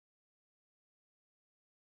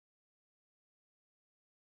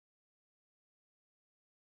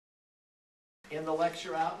in the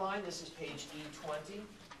lecture outline. This is page E20.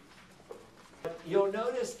 You'll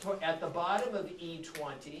notice at the bottom of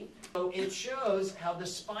E20, so it shows how the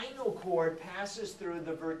spinal cord passes through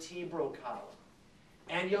the vertebral column.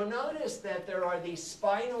 And you'll notice that there are these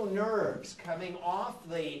spinal nerves coming off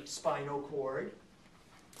the spinal cord.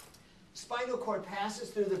 Spinal cord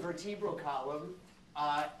passes through the vertebral column,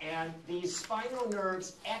 and these spinal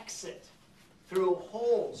nerves exit through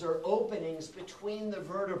holes or openings between the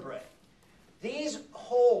vertebrae. These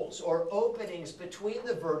holes or openings between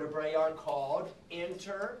the vertebrae are called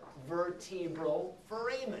intervertebral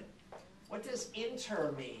foramen. What does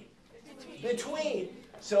inter mean? Between.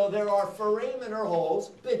 So there are foramen or holes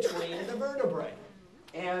between the vertebrae.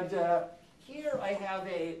 And here I have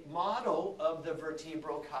a model of the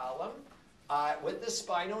vertebral column with the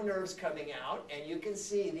spinal nerves coming out. And you can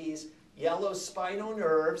see these yellow spinal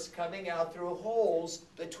nerves coming out through holes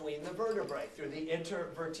between the vertebrae, through the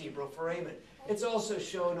intervertebral foramen. It's also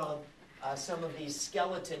shown on some of these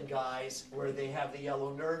skeleton guys where they have the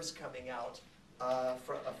yellow nerves coming out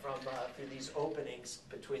through these openings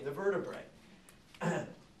between the vertebrae.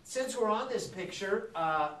 Since we're on this picture,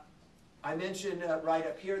 I mentioned right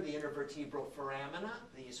up here the intervertebral foramina,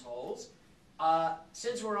 these holes.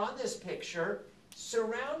 Since we're on this picture,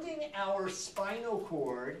 surrounding our spinal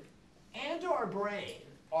cord and our brain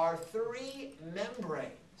are three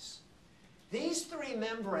membranes. These three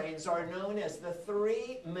membranes are known as the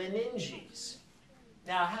three meninges.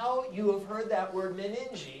 Now, how you have heard that word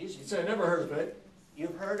meninges, you say, I've never heard of it.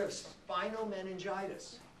 You've heard of spinal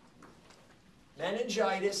meningitis.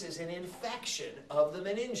 Meningitis is an infection of the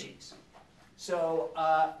meninges. So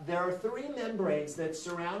there are three membranes that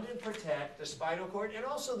surround and protect the spinal cord and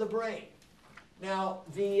also the brain. Now,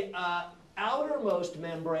 the outermost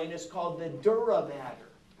membrane is called the dura mater.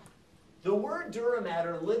 The word dura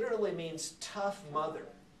mater literally means tough mother.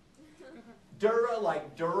 Dura,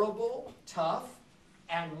 like durable, tough,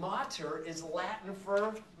 and mater is Latin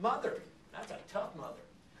for mother. That's a tough mother.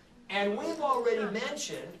 And we've already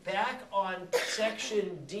mentioned back on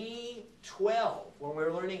section D12, when we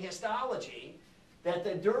were learning histology, that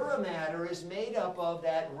the dura mater is made up of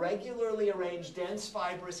that regularly arranged dense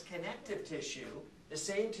fibrous connective tissue, the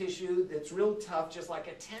same tissue that's real tough, just like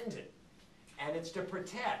a tendon. And it's to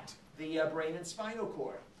protect the brain and spinal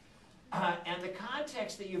cord. And the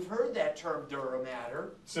context that you've heard that term dura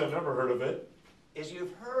mater, So I've never heard of it. is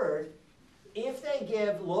you've heard if they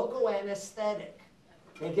give local anesthetic,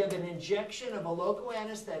 they give an injection of a local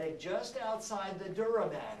anesthetic just outside the dura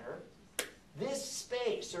mater. This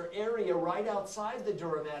space or area right outside the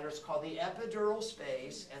dura mater is called the epidural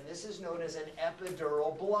space, and this is known as an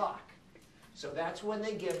epidural block. So that's when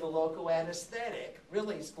they give the local anesthetic,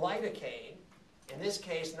 really it's lidocaine, in this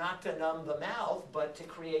case not to numb the mouth, but to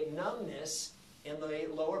create numbness in the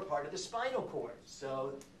lower part of the spinal cord.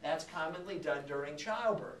 So that's commonly done during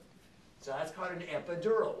childbirth. So that's called an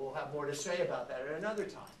epidural. We'll have more to say about that at another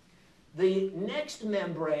time. The next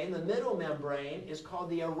membrane, the middle membrane, is called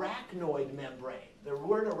the arachnoid membrane. The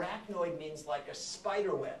word arachnoid means like a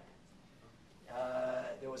spider web.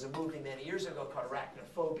 There was a movie many years ago called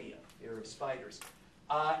Arachnophobia, fear of spiders.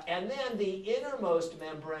 And then the innermost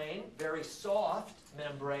membrane, very soft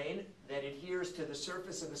membrane that adheres to the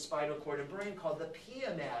surface of the spinal cord and brain, called the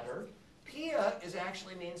pia mater. Pia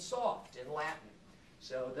actually means soft in Latin.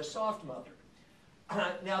 So the soft mother.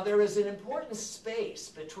 Now there is an important space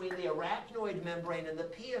between the arachnoid membrane and the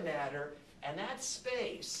pia mater, and that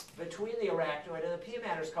space between the arachnoid and the pia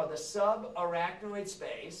mater is called the subarachnoid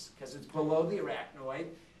space, because it's below the arachnoid.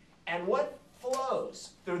 And what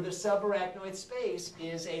flows through the subarachnoid space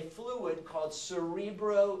is a fluid called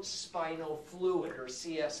cerebrospinal fluid, or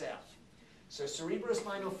CSF. So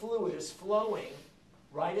cerebrospinal fluid is flowing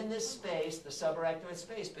right in this space, the subarachnoid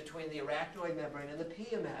space, between the arachnoid membrane and the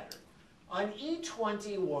pia mater. On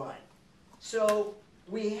E21, so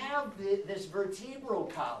we have this vertebral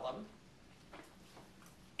column,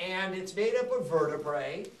 and it's made up of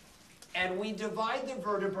vertebrae, and we divide the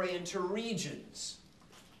vertebrae into regions.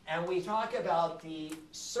 And we talk about the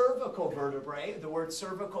cervical vertebrae. The word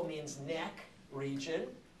cervical means neck region.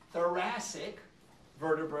 Thoracic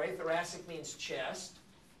vertebrae. Thoracic means chest.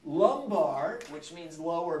 Lumbar, which means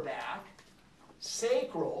lower back.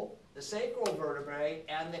 Sacral, the sacral vertebrae,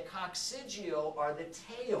 and the coccygeal are the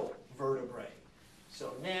tail vertebrae.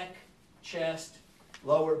 So neck, chest,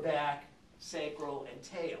 lower back, sacral, and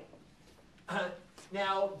tail.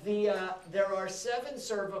 Now, there are 7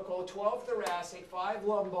 cervical, 12 thoracic, 5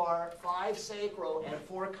 lumbar, 5 sacral, and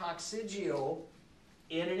 4 coccygeal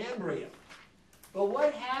in an embryo. But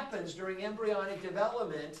what happens during embryonic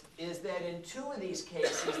development is that in 2 of these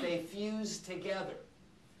cases, they fuse together.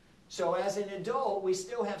 So as an adult, we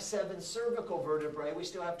still have 7 cervical vertebrae, we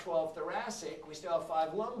still have 12 thoracic, we still have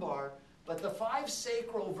 5 lumbar, but the 5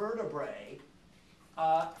 sacral vertebrae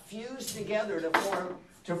fuse together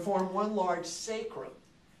to form one large sacrum.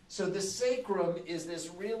 So the sacrum is this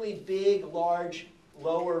really big, large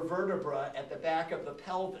lower vertebra at the back of the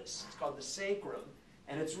pelvis. It's called the sacrum,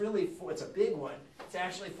 and it's a big one. It's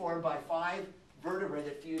actually formed by 5 vertebrae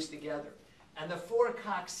that fuse together. And the 4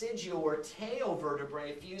 coccygeal or tail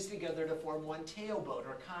vertebrae fuse together to form one tailbone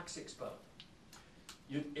or coccyx bone.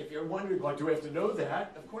 If you're wondering, well, do we have to know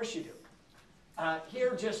that? Of course you do.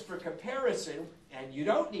 Here, just for comparison, and you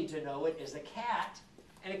don't need to know it, is a cat.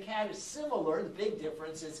 And a cat is similar. The big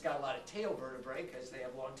difference is it's got a lot of tail vertebrae because they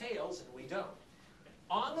have long tails and we don't.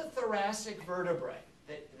 On the thoracic vertebrae,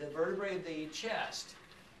 the vertebrae of the chest,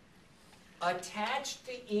 attached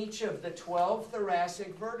to each of the 12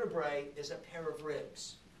 thoracic vertebrae is a pair of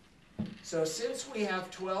ribs. So since we have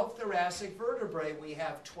 12 thoracic vertebrae, we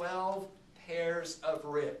have 12 pairs of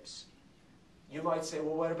ribs. You might say,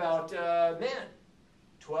 well, what about men?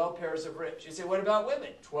 12 pairs of ribs. You say, what about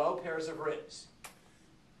women? 12 pairs of ribs.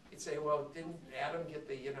 You'd say, well, didn't Adam get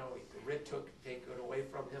the rib take it away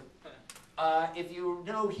from him? If you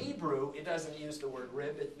know Hebrew, it doesn't use the word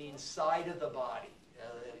rib. It means side of the body.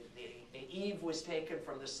 Eve was taken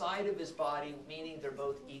from the side of his body, meaning they're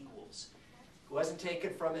both equals. Wasn't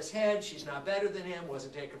taken from his head, she's not better than him.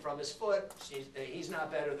 Wasn't taken from his foot, he's not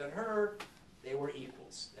better than her. They were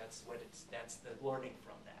equals. That's the learning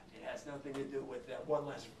from that. It has nothing to do with that one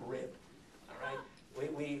less rib. All right?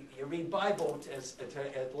 You read Bible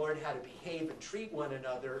to learn how to behave and treat one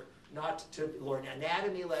another, not to learn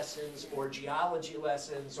anatomy lessons or geology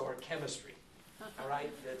lessons or chemistry. All right?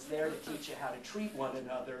 It's there to teach you how to treat one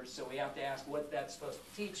another, so we have to ask what that's supposed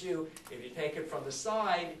to teach you. If you take it from the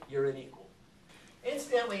side, you're an equal.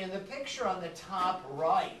 Incidentally, in the picture on the top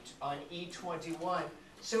right on E21,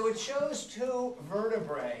 so it shows 2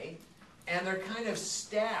 vertebrae, and they're kind of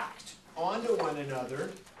stacked onto one another,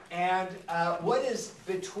 and what is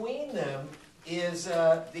between them is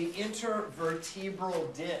the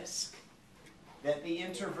intervertebral disc. That the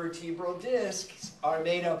intervertebral discs are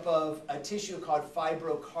made up of a tissue called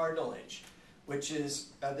fibrocartilage, which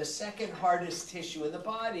is the second hardest tissue in the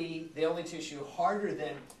body. The only tissue harder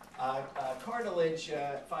than cartilage,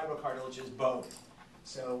 fibrocartilage, is bone.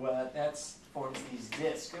 So that forms these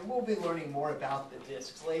discs. And we'll be learning more about the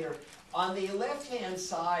discs later. On the left-hand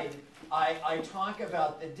side, I talk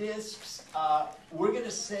about the discs. We're going to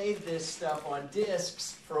save this stuff on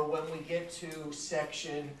discs for when we get to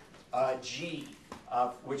section G,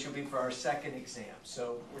 which will be for our second exam.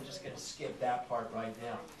 So we're just going to skip that part right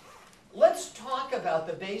now. Let's talk about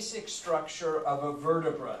the basic structure of a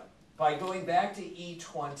vertebra by going back to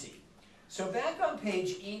E20. So back on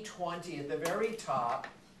page E20 at the very top,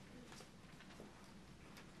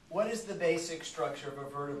 what is the basic structure of a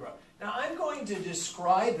vertebra? Now I'm going to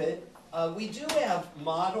describe it. We do have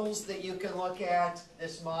models that you can look at.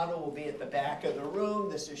 This model will be at the back of the room.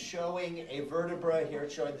 This is showing a vertebra. Here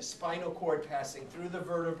it's showing the spinal cord passing through the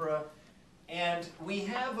vertebra. And we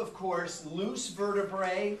have, of course, loose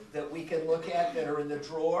vertebrae that we can look at that are in the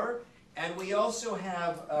drawer. And we also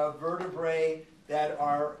have vertebrae that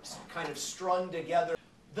are kind of strung together.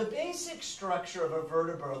 The basic structure of a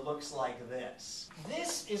vertebra looks like this.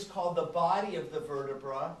 This is called the body of the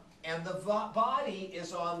vertebra. And the body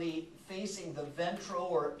is facing the ventral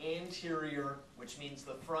or anterior, which means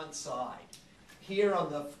the front side. Here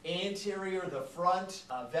on the anterior, the front,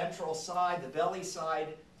 ventral side, the belly side,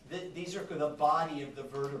 these are the body of the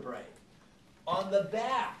vertebrae. On the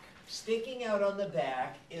back, sticking out on the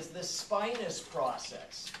back, is the spinous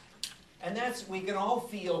process. And we can all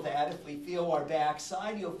feel that. If we feel our back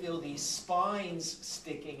side, you'll feel these spines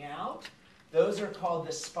sticking out. Those are called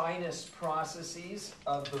the spinous processes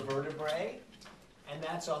of the vertebrae, and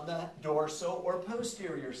that's on the dorsal or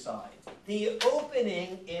posterior side. The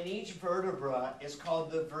opening in each vertebra is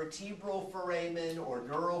called the vertebral foramen or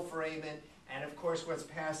neural foramen, and of course what's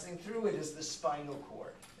passing through it is the spinal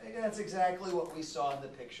cord. And that's exactly what we saw in the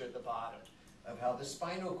picture at the bottom, of how the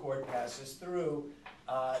spinal cord passes through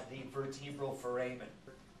the vertebral foramen.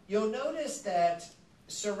 You'll notice that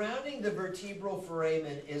surrounding the vertebral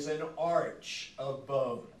foramen is an arch of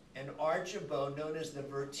bone. An arch of bone known as the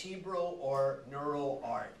vertebral or neural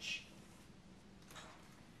arch.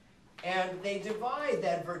 And they divide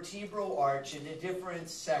that vertebral arch into different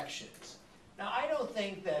sections. Now, I don't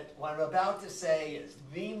think that what I'm about to say is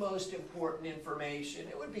the most important information.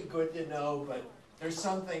 It would be good to know, but there's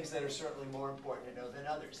some things that are certainly more important to know than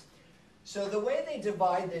others. So the way they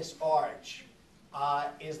divide this arch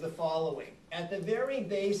is the following. At the very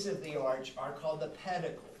base of the arch are called the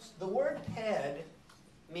pedicles. The word ped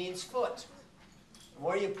means foot. The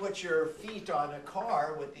more you put your feet on a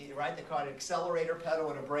car with the, right, they call it an accelerator pedal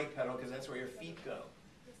and a brake pedal because that's where your feet go.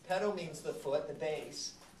 Pedal means the foot, the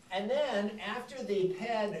base. And then after the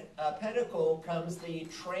pedicle comes the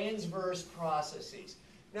transverse processes.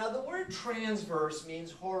 Now the word transverse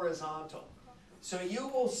means horizontal. So you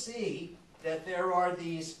will see that there are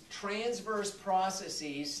these transverse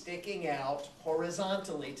processes sticking out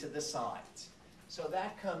horizontally to the sides. So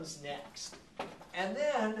that comes next. And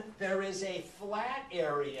then there is a flat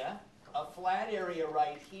area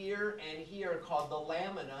right here and here called the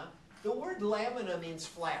lamina. The word lamina means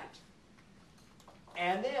flat.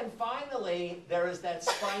 And then finally, there is that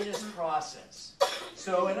spinous process.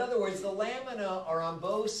 So in other words, the lamina are on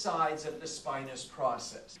both sides of the spinous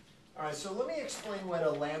process. All right, so let me explain what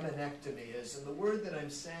a laminectomy is. And the word that I'm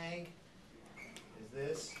saying is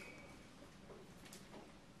this.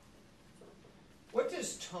 What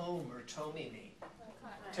does tome or tomy mean?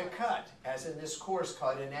 To cut, as in this course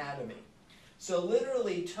called anatomy. So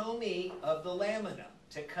literally, tomy of the lamina,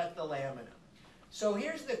 to cut the lamina. So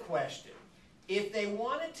here's the question. If they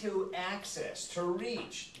wanted to access, to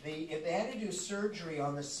reach, if they had to do surgery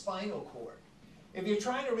on the spinal cord, if you're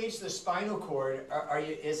trying to reach the spinal cord,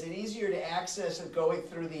 is it easier to access it going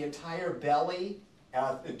through the entire belly,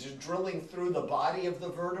 drilling through the body of the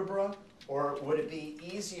vertebra, or would it be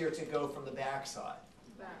easier to go from the backside?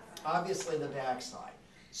 Obviously the backside.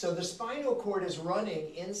 So the spinal cord is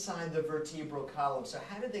running inside the vertebral column. So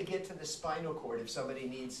how did they get to the spinal cord if somebody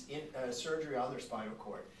needs surgery on their spinal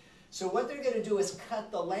cord? So what they're going to do is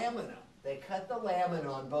cut the lamina. They cut the lamina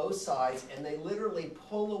on both sides and they literally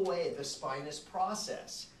pull away the spinous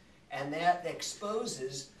process. And that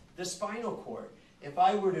exposes the spinal cord. If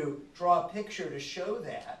I were to draw a picture to show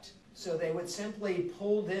that, so they would simply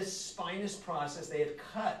pull this spinous process. They had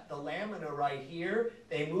cut the lamina right here.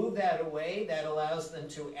 They move that away. That allows them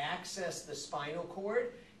to access the spinal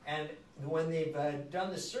cord. And when they've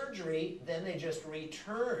done the surgery, then they just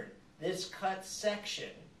return this cut section.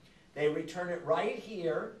 They return it right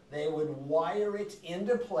here. They would wire it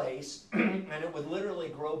into place, and it would literally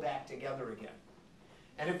grow back together again.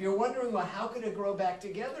 And if you're wondering, well, how could it grow back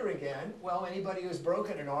together again? Well, anybody who's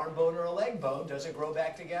broken an arm bone or a leg bone, does it grow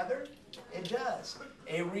back together? It does.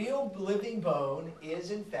 A real living bone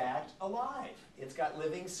is, in fact, alive. It's got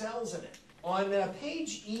living cells in it. On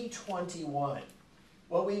page E21,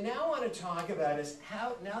 what we now want to talk about is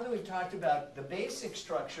how, now that we've talked about the basic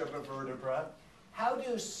structure of a vertebra, how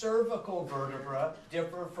do cervical vertebrae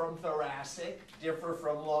differ from thoracic, differ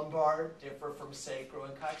from lumbar, differ from sacral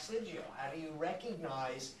and coccygeal? How do you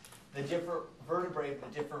recognize the different vertebrae of the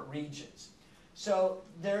different regions? So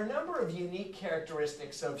there are a number of unique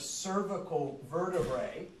characteristics of cervical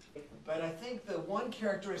vertebrae, but I think the one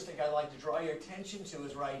characteristic I'd like to draw your attention to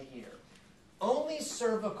is right here. Only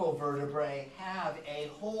cervical vertebrae have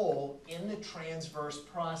a hole in the transverse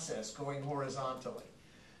process going horizontally.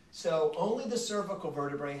 So only the cervical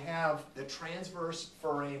vertebrae have the transverse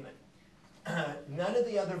foramen. None of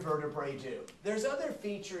the other vertebrae do. There's other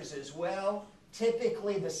features as well.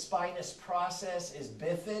 Typically the spinous process is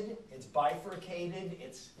bifid, it's bifurcated,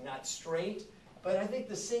 it's not straight. But I think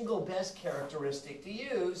the single best characteristic to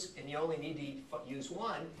use, and you only need to use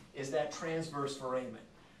one, is that transverse foramen.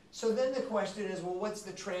 So then the question is, well, what's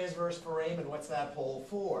the transverse foramen? What's that hole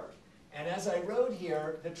for? And as I wrote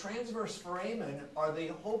here, the transverse foramen are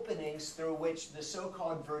the openings through which the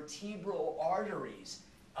so-called vertebral arteries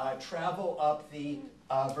travel up the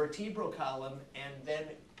vertebral column and then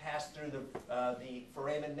pass through the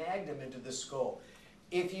foramen magnum into the skull.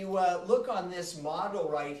 If you look on this model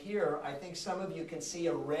right here, I think some of you can see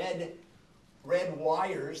a red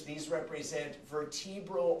wires. These represent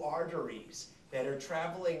vertebral arteries that are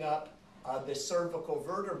traveling up the cervical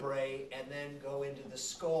vertebrae and then go into the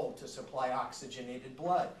skull to supply oxygenated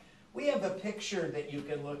blood. We have a picture that you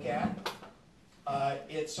can look at.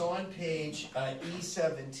 It's on page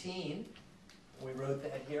E17. We wrote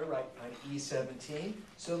that here, right on E17.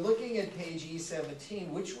 So looking at page E17,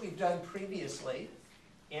 which we've done previously,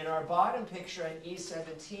 in our bottom picture on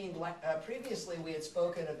E17, previously we had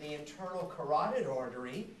spoken of the internal carotid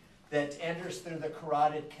artery that enters through the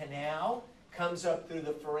carotid canal, comes up through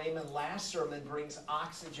the foramen lacerum and brings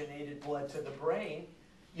oxygenated blood to the brain.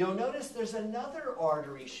 You'll notice there's another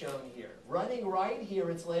artery shown here. Running right here,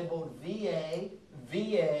 it's labeled VA,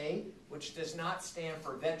 which does not stand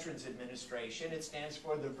for Veterans Administration. It stands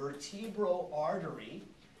for the vertebral artery,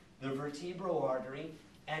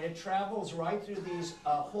 and it travels right through these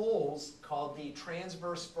holes called the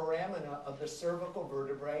transverse foramina of the cervical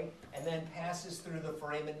vertebrae, and then passes through the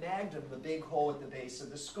foramen magnum, the big hole at the base of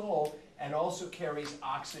the skull, and also carries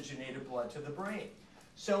oxygenated blood to the brain.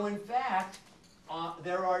 So in fact,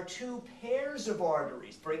 there are two pairs of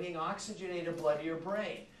arteries bringing oxygenated blood to your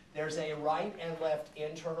brain. There's a right and left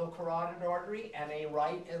internal carotid artery and a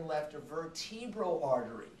right and left vertebral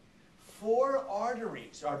artery. 4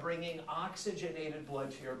 arteries are bringing oxygenated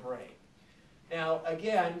blood to your brain. Now,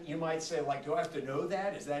 again, you might say, like, do I have to know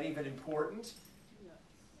that? Is that even important?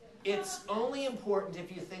 It's only important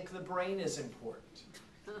if you think the brain is important.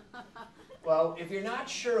 Well, if you're not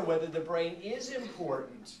sure whether the brain is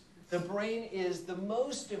important, the brain is the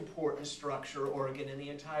most important structure organ in the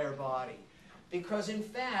entire body. Because, in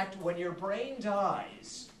fact, when your brain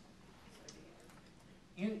dies,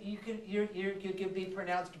 you can be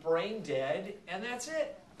pronounced brain dead, and that's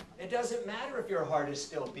it. It doesn't matter if your heart is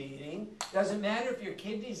still beating. It doesn't matter if your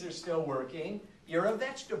kidneys are still working. You're a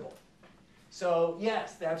vegetable. So,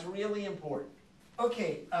 yes, that's really important.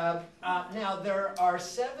 Okay, now there are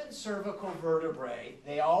 7 cervical vertebrae.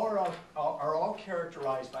 They all are all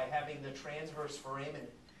characterized by having the transverse foramen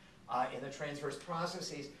in the transverse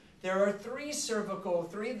processes. There are 3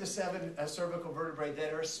 of the 7 cervical vertebrae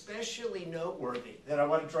that are especially noteworthy that I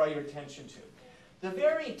want to draw your attention to. The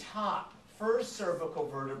very top, first cervical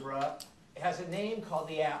vertebra has a name called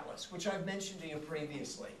the atlas, which I've mentioned to you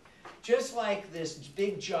previously. Just like this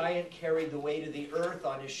big giant carried the weight of the earth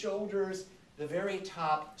on his shoulders, the very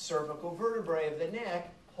top cervical vertebrae of the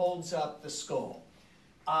neck holds up the skull.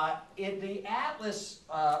 The atlas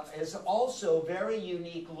is also very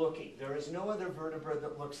unique looking. There is no other vertebra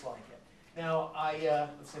that looks like it. Now,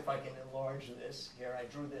 let's see if I can enlarge this. Here, I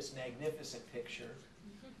drew this magnificent picture.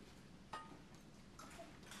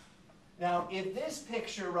 Now, if this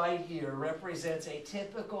picture right here represents a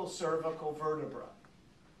typical cervical vertebra,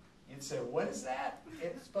 you'd say, what is that?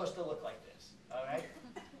 It's supposed to look like this, all right?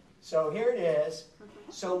 So here it is.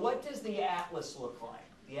 So what does the atlas look like?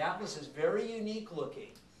 The atlas is very unique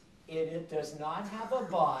looking. It does not have a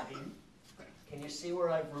body. Can you see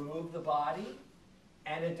where I've removed the body?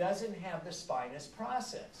 And it doesn't have the spinous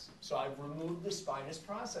process. So I've removed the spinous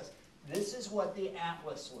process. This is what the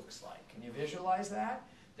atlas looks like. Can you visualize that?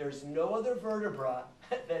 There's no other vertebra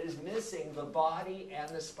that is missing the body and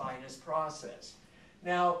the spinous process.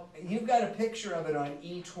 Now, you've got a picture of it on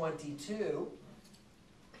E22.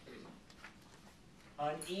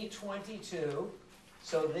 On E22,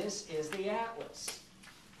 so this is the atlas.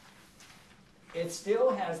 It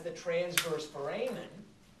still has the transverse foramen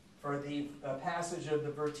for the passage of the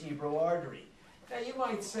vertebral artery. Now you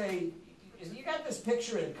might say, you got this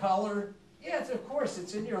picture in color? Yes, of course,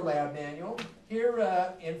 it's in your lab manual. Here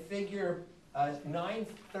in figure 9.13,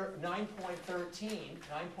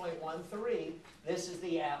 9.13, this is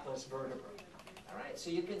the atlas vertebra. All right, so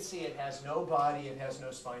you can see it has no body, it has no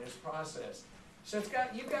spinous process. So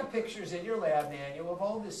you've got pictures in your lab manual of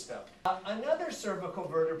all this stuff. Another cervical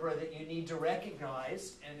vertebra that you need to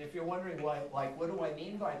recognize, and if you're wondering what do I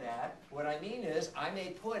mean by that, what I mean is I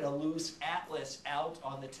may put a loose atlas out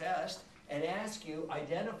on the test and ask you,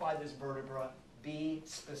 identify this vertebra, be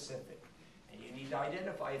specific. And you need to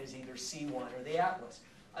identify it as either C1 or the atlas.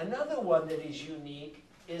 Another one that is unique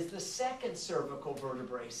is the second cervical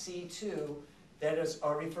vertebrae, C2, that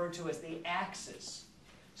are referred to as the axis.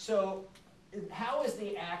 So, how is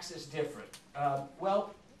the axis different?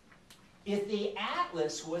 Well, if the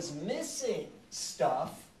atlas was missing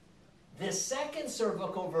stuff, the second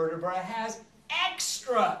cervical vertebra has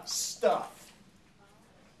extra stuff.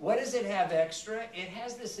 What does it have extra? It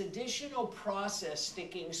has this additional process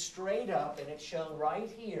sticking straight up, and it's shown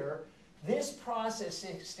right here. This process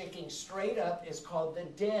sticking straight up is called the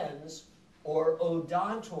dens or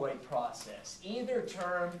odontoid process. Either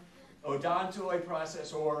term, odontoid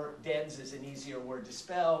process or dens is an easier word to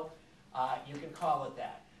spell. You can call it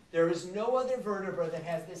that. There is no other vertebra that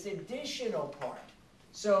has this additional part.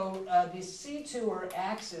 So the C2 or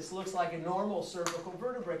axis looks like a normal cervical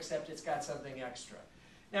vertebra, except it's got something extra.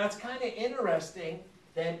 Now it's kind of interesting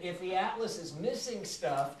that if the atlas is missing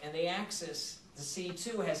stuff and the axis, the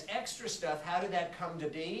C2, has extra stuff, how did that come to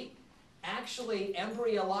be? Actually,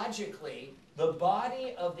 embryologically, the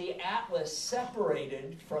body of the atlas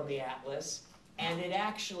separated from the atlas, and it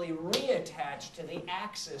actually reattached to the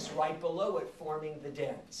axis right below it, forming the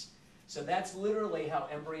dens. So that's literally how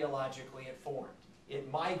embryologically it formed. It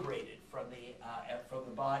migrated from the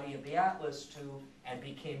body of the atlas to and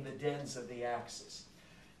became the dens of the axis.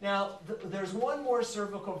 Now, there's one more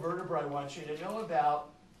cervical vertebra I want you to know about,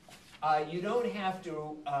 you don't have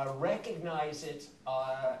to recognize it,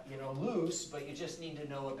 loose, but you just need to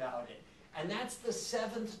know about it. And that's the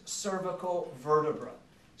 7th cervical vertebra.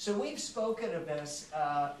 So we've spoken of this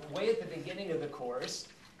way at the beginning of the course.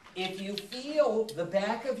 If you feel the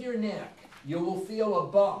back of your neck, you will feel a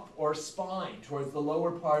bump or spine towards the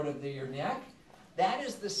lower part of your neck. That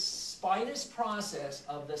is the spinous process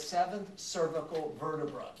of the 7th cervical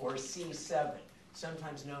vertebra, or C7,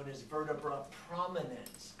 sometimes known as vertebra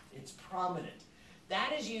prominens. It's prominent.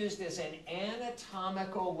 That is used as an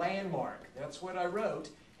anatomical landmark. That's what I wrote,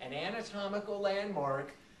 an anatomical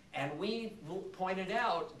landmark. And we pointed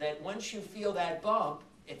out that once you feel that bump,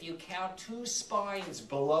 if you count 2 spines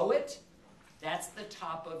below it, that's the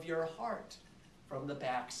top of your heart from the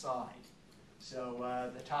back side.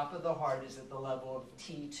 So the top of the heart is at the level of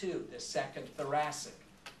T2, the 2nd thoracic.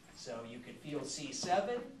 So you can feel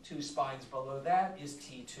C7, 2 spines below that is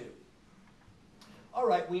T2. All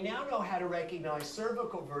right, we now know how to recognize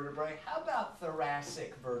cervical vertebrae. How about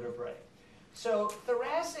thoracic vertebrae? So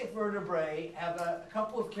thoracic vertebrae have a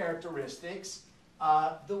couple of characteristics.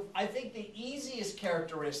 I think the easiest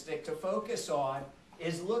characteristic to focus on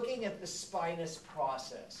is looking at the spinous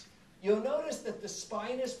process. You'll notice that the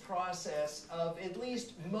spinous process of at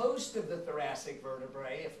least most of the thoracic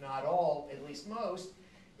vertebrae, if not all, at least most,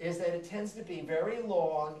 is that it tends to be very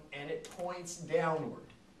long and it points downward.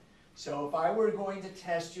 So if I were going to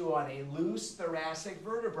test you on a loose thoracic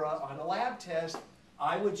vertebra on a lab test,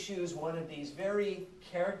 I would choose one of these very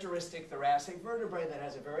characteristic thoracic vertebrae that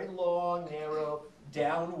has a very long, narrow,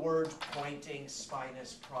 downward pointing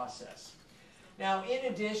spinous process. Now,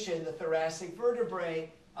 in addition, the thoracic vertebrae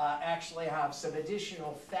actually have some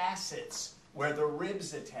additional facets where the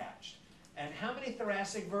ribs attached. And how many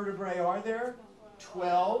thoracic vertebrae are there?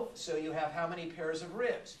 12. So you have how many pairs of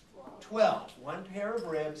ribs? 12. 1 pair of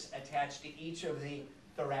ribs attached to each of the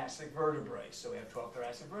thoracic vertebrae. So we have 12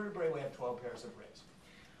 thoracic vertebrae, we have 12 pairs of ribs.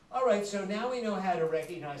 All right, so now we know how to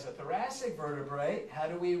recognize a thoracic vertebrae. How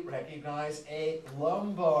do we recognize a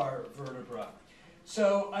lumbar vertebra?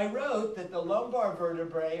 So I wrote that the lumbar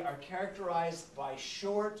vertebrae are characterized by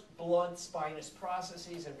short, blunt spinous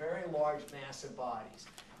processes and very large, massive bodies.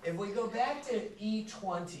 If we go back to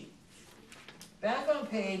E20, back on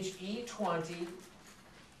page E20,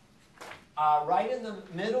 right in the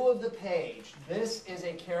middle of the page, this is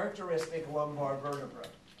a characteristic lumbar vertebra.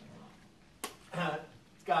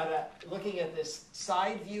 It's got looking at this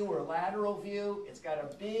side view or lateral view, it's got a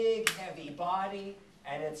big, heavy body,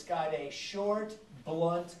 and it's got a short,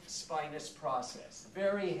 blunt spinous process.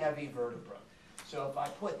 Very heavy vertebra. So if I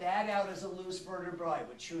put that out as a loose vertebra, I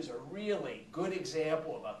would choose a really good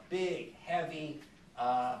example of a big, heavy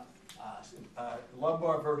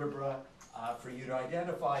lumbar vertebra for you to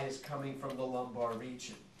identify as coming from the lumbar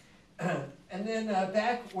region. And then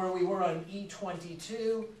back where we were on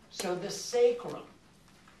E22, so the sacrum.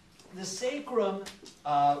 The sacrum,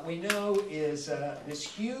 we know, is this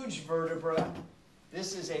huge vertebra.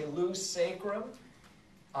 This is a loose sacrum,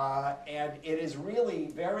 and it is really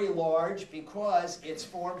very large because it's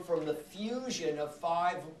formed from the fusion of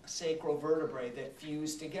 5 sacral vertebrae that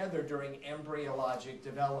fuse together during embryologic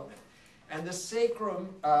development. And the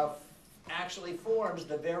sacrum actually forms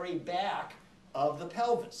the very back of the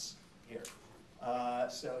pelvis here.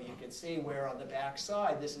 So you can see where on the back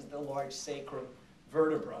side, this is the large sacrum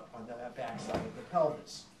vertebra on the back side of the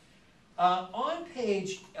pelvis. On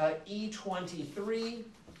page E23,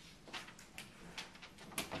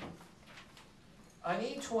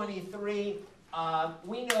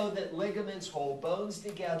 we know that ligaments hold bones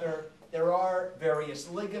together. There are various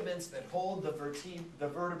ligaments that hold the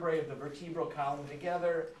vertebrae of the vertebral column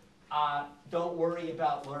together. Don't worry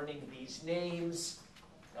about learning these names.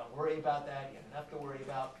 Don't worry about that. You have enough to worry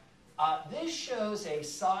about. This shows a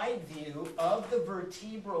side view of the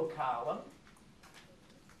vertebral column.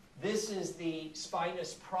 This is the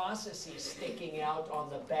spinous processes sticking out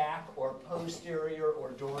on the back or posterior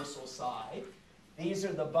or dorsal side. These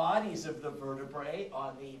are the bodies of the vertebrae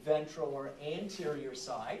on the ventral or anterior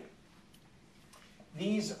side.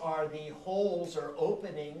 These are the holes or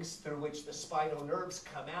openings through which the spinal nerves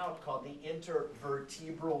come out, called the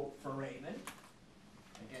intervertebral foramen.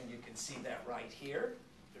 Again, you can see that right here,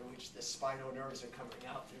 through which the spinal nerves are coming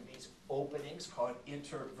out through these openings called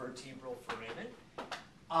intervertebral foramen.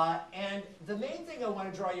 And the main thing I want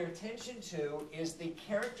to draw your attention to is the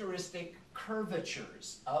characteristic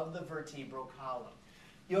curvatures of the vertebral column.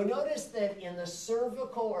 You'll notice that in the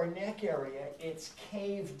cervical or neck area, it's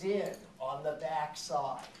caved in on the back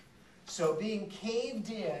side. So being caved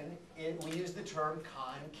in, we use the term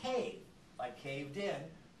concave, like caved in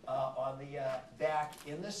on the back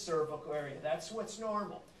in the cervical area. That's what's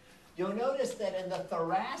normal. you'll notice that in the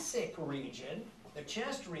thoracic region, the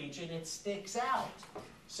chest region, it sticks out.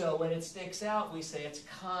 So when it sticks out, we say it's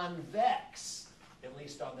convex, at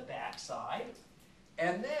least on the back side.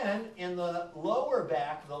 And then in the lower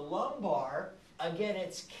back, the lumbar, again,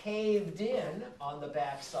 it's caved in on the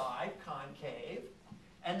back side, concave.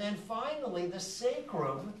 And then finally, the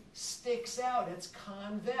sacrum sticks out. It's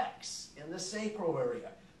convex in the sacral area.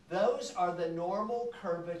 Those are the normal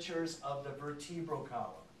curvatures of the vertebral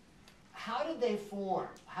column. How did they form?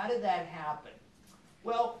 How did that happen?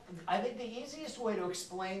 Well, I think the easiest way to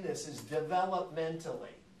explain this is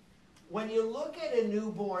developmentally. When you look at a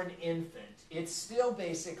newborn infant, it still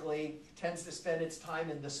basically tends to spend its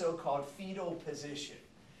time in the so-called fetal position,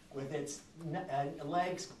 with its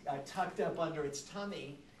legs tucked up under its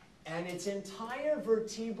tummy, and its entire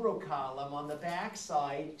vertebral column on the back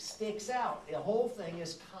side sticks out. The whole thing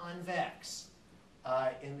is convex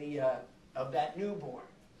of that newborn.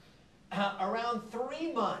 Around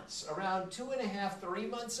 3 months, around 2.5, 3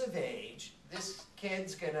 months of age, this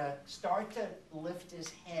kid's going to start to lift his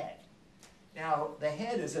head. Now, the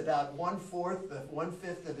head is about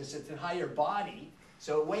 1/5 of his entire body,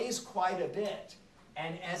 so it weighs quite a bit.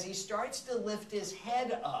 And as he starts to lift his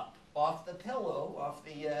head up off the pillow, off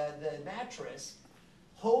the mattress,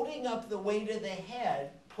 holding up the weight of the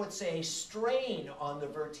head puts a strain on the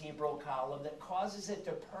vertebral column that causes it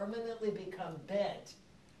to permanently become bent,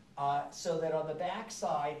 so that on the back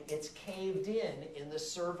side it's caved in the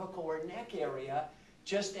cervical or neck area,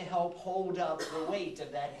 just to help hold up the weight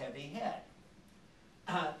of that heavy head.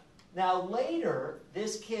 Now later,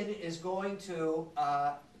 this kid is going to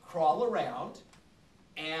crawl around,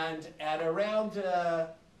 and at around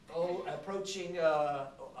approaching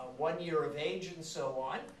 1 year of age and so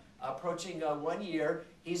on, approaching 1 year,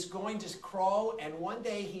 he's going to crawl, and one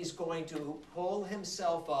day he's going to pull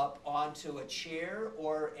himself up onto a chair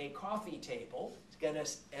or a coffee table. He's going to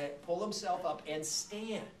pull himself up and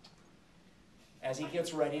stand as he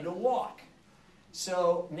gets ready to walk.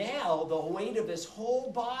 So now the weight of his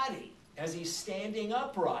whole body, as he's standing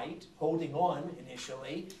upright, holding on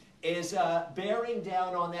initially, is bearing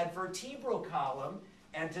down on that vertebral column,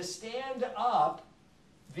 and to stand up,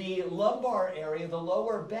 the lumbar area, the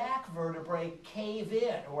lower back vertebrae cave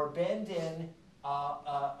in or bend in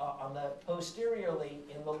on the posteriorly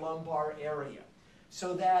in the lumbar area.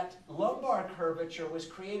 So that lumbar curvature was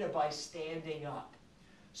created by standing up.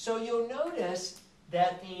 So you'll notice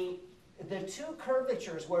that the two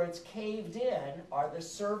curvatures where it's caved in are the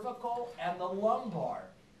cervical and the lumbar.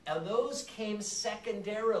 And those came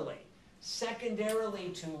secondarily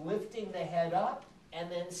to lifting the head up and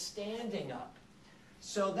then standing up.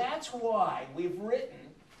 So that's why we've written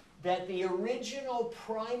that the original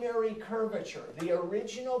primary curvature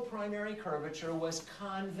was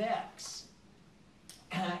convex.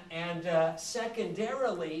 And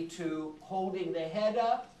secondarily to holding the head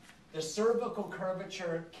up, the cervical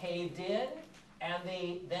curvature caved in, and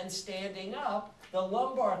then standing up, the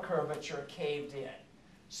lumbar curvature caved in.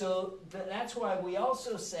 So that's why we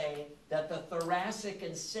also say that the thoracic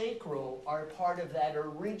and sacral are part of that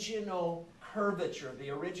original curvature, the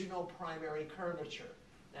original primary curvature.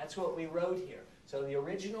 That's what we wrote here. So the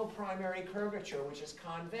original primary curvature, which is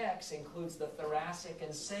convex, includes the thoracic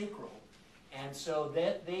and sacral. And so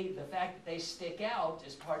that the fact that they stick out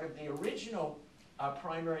is part of the original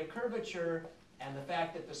primary curvature, and the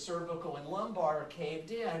fact that the cervical and lumbar are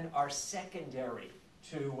caved in are secondary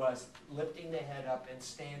to lifting the head up and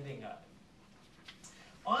standing up.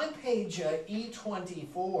 On page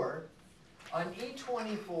E24,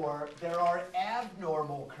 there are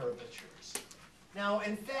abnormal curvatures. Now,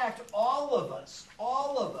 in fact, all of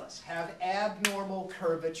us have abnormal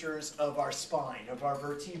curvatures of our spine, of our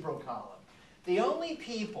vertebral column. The only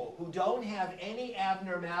people who don't have any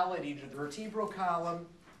abnormality to the vertebral column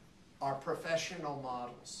are professional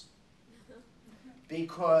models,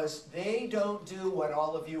 because they don't do what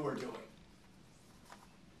all of you are doing.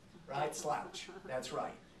 Right? Slouch. That's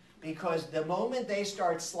right. Because the moment they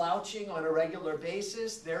start slouching on a regular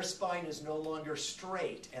basis, their spine is no longer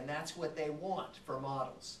straight, and that's what they want for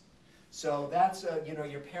models. So that's, you know,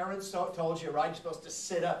 your parents told you, right, you're supposed to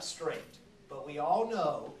sit up straight. But we all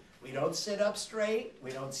know we don't sit up straight,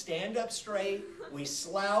 we don't stand up straight, we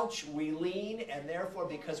slouch, we lean, and therefore,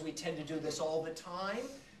 because we tend to do this all the time,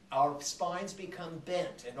 our spines become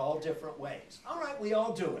bent in all different ways. All right, we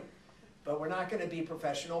all do it. But we're not going to be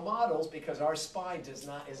professional models because our spine is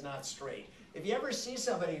not straight. If you ever see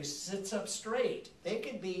somebody who sits up straight, they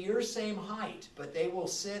could be your same height, but they will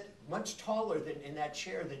sit much taller in that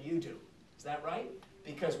chair than you do. Is that right?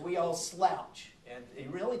 Because we all slouch, and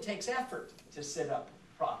it really takes effort to sit up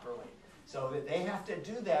properly. So that they have to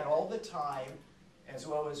do that all the time, as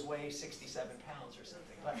well as weigh 67 pounds or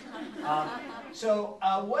something. But,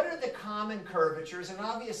 what are the common curvatures? And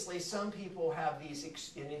obviously, some people have these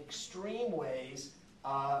in extreme ways,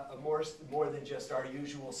 more than just our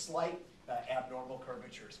usual slight abnormal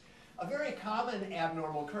curvatures. A very common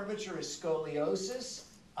abnormal curvature is scoliosis.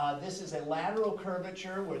 This is a lateral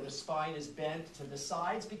curvature where the spine is bent to the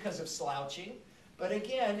sides because of slouching. But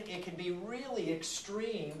again, it can be really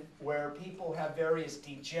extreme where people have various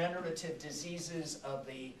degenerative diseases of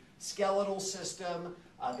the skeletal system.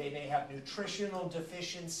 They may have nutritional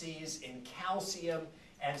deficiencies in calcium,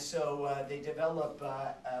 and so they develop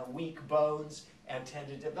weak bones and tend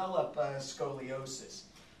to develop scoliosis.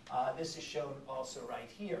 This is shown also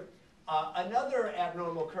right here. Another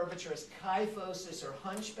abnormal curvature is kyphosis or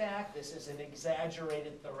hunchback. This is an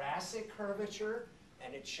exaggerated thoracic curvature,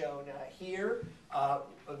 and it's shown here.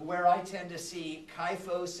 Where I tend to see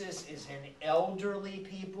kyphosis is in elderly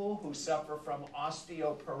people who suffer from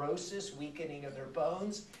osteoporosis, weakening of their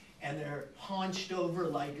bones, and they're hunched over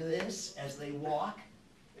like this as they walk.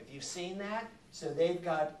 Have you seen that? So they've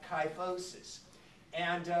got kyphosis.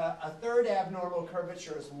 And a third abnormal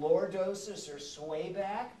curvature is lordosis or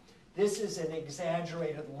swayback. This is an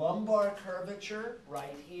exaggerated lumbar curvature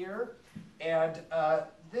right here. And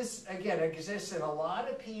this, again, exists in a lot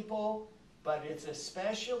of people, but it's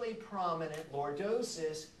especially prominent,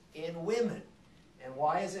 lordosis, in women. And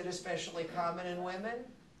why is it especially common in women?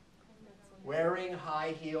 Wearing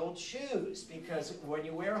high-heeled shoes. Because when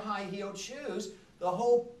you wear high-heeled shoes, the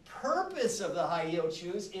whole purpose of the high-heeled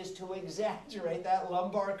shoes is to exaggerate that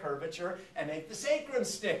lumbar curvature and make the sacrum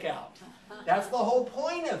stick out. That's the whole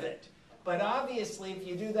point of it. But obviously, if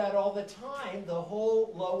you do that all the time, the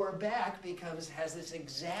whole lower back has this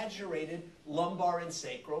exaggerated lumbar and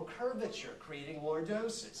sacral curvature, creating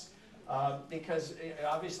lordosis. Because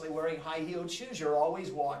obviously, wearing high-heeled shoes, you're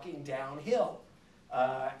always walking downhill.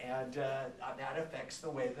 And that affects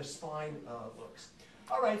the way the spine looks.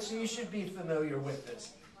 All right, so you should be familiar with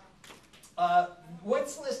this.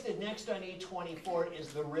 What's listed next on E24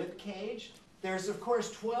 is the rib cage. There's, of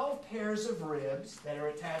course, 12 pairs of ribs that are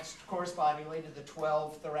attached correspondingly to the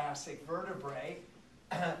 12 thoracic vertebrae.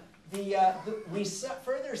 We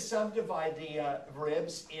further subdivide the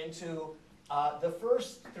ribs into the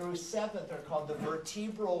 1st through 7th are called the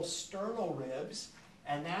vertebral-sternal ribs,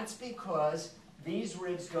 and that's because these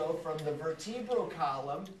ribs go from the vertebral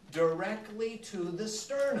column directly to the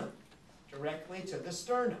sternum. Directly to the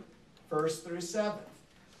sternum, 1st through 7th.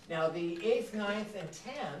 Now, the 8th, 9th, and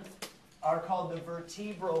 10th are called the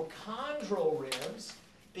vertebral-chondral ribs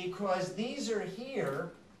because these are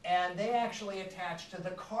here and they actually attach to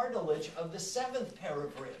the cartilage of the 7th pair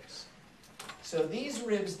of ribs. So these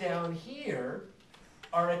ribs down here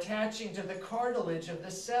are attaching to the cartilage of the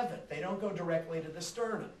 7th. They don't go directly to the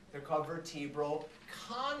sternum. They're called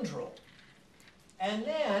vertebral-chondral. And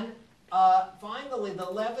then, finally, the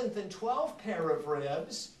 11th and 12th pair of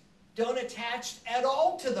ribs don't attach at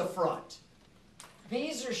all to the front.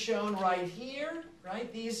 These are shown right here,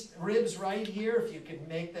 right? These ribs right here, if you can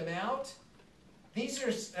make them out. These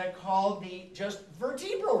are called the just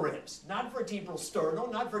vertebral ribs, not vertebral-sternal,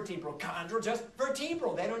 not vertebral-chondral, just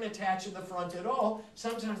vertebral. They don't attach in the front at all.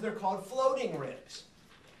 Sometimes they're called floating ribs.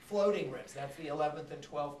 Floating ribs, that's the 11th and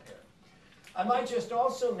 12th pair. I might just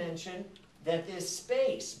also mention that this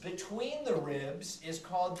space between the ribs is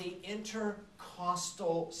called the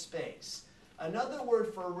intercostal space. Another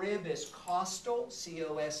word for rib is costal,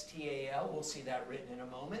 C-O-S-T-A-L. We'll see that written in a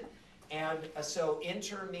moment. And so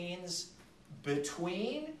inter means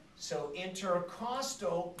between, so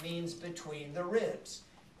intercostal means between the ribs.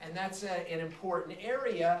 And that's an important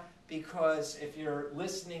area because if you're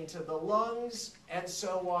listening to the lungs and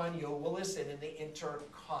so on, you will listen in the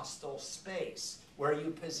intercostal space, where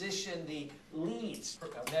you position the leads for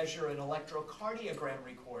a measure an electrocardiogram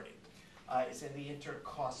recording. Is in the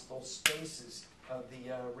intercostal spaces of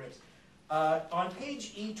the ribs. On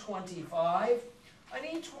page E25, on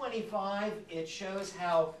E25 it shows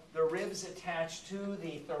how the ribs attach to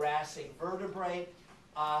the thoracic vertebrae.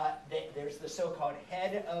 There's the so-called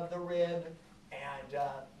head of the rib and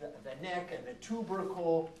the neck and the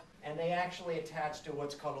tubercle, and they actually attach to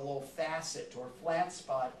what's called a little facet or flat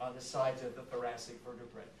spot on the sides of the thoracic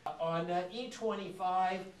vertebrae. On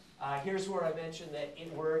E25, here's where I mentioned that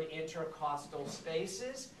word intercostal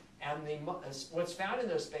spaces, and what's found in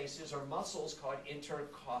those spaces are muscles called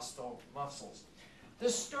intercostal muscles. The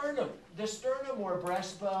sternum or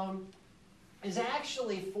breastbone is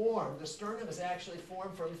actually formed, the sternum is actually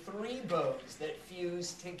formed from 3 bones that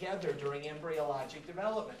fuse together during embryologic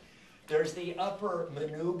development. There's the upper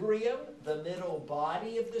manubrium, the middle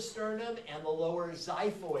body of the sternum, and the lower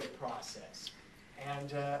xiphoid process.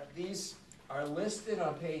 And these are listed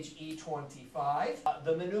on page E25.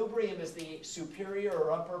 The manubrium is the superior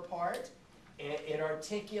or upper part. It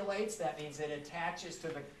articulates, that means it attaches to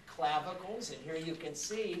the clavicles, and here you can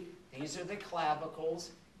see these are the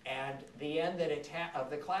clavicles, and the end of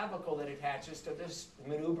the clavicle that attaches to this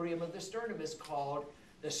manubrium of the sternum is called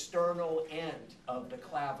the sternal end of the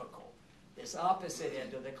clavicle. This opposite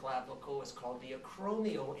end of the clavicle is called the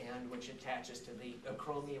acromial end, which attaches to the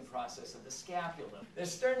acromion process of the scapula. The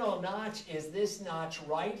sternal notch is this notch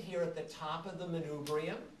right here at the top of the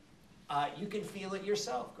manubrium. You can feel it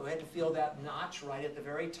yourself. Go ahead and feel that notch right at the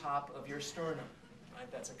very top of your sternum. Right?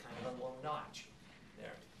 That's a kind of a low notch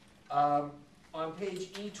there. On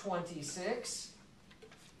page E26,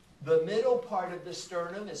 the middle part of the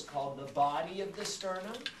sternum is called the body of the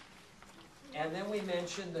sternum. And then we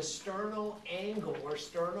mentioned the sternal angle, or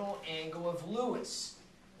sternal angle of Lewis.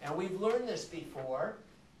 And we've learned this before.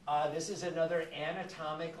 This is another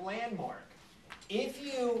anatomic landmark. If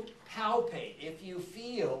you palpate, if you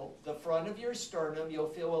feel the front of your sternum, you'll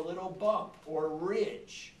feel a little bump or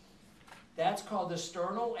ridge. That's called the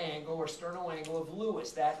sternal angle, or sternal angle of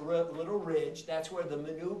Lewis. That little ridge, that's where the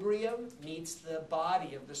manubrium meets the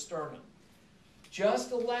body of the sternum.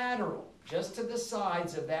 Just lateral, just to the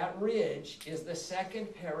sides of that ridge, is the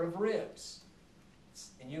second pair of ribs.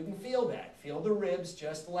 And you can feel that. Feel the ribs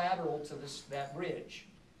just lateral to that ridge.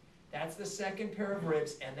 That's the second pair of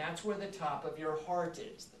ribs, and that's where the top of your heart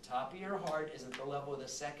is. The top of your heart is at the level of the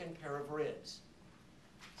second pair of ribs.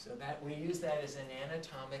 So that we use that as an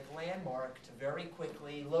anatomic landmark to very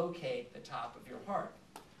quickly locate the top of your heart.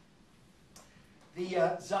 The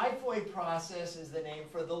xiphoid process is the name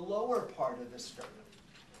for the lower part of the sternum.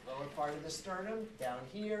 The lower part of the sternum, down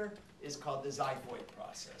here, is called the xiphoid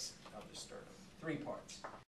process of the sternum. 3 parts.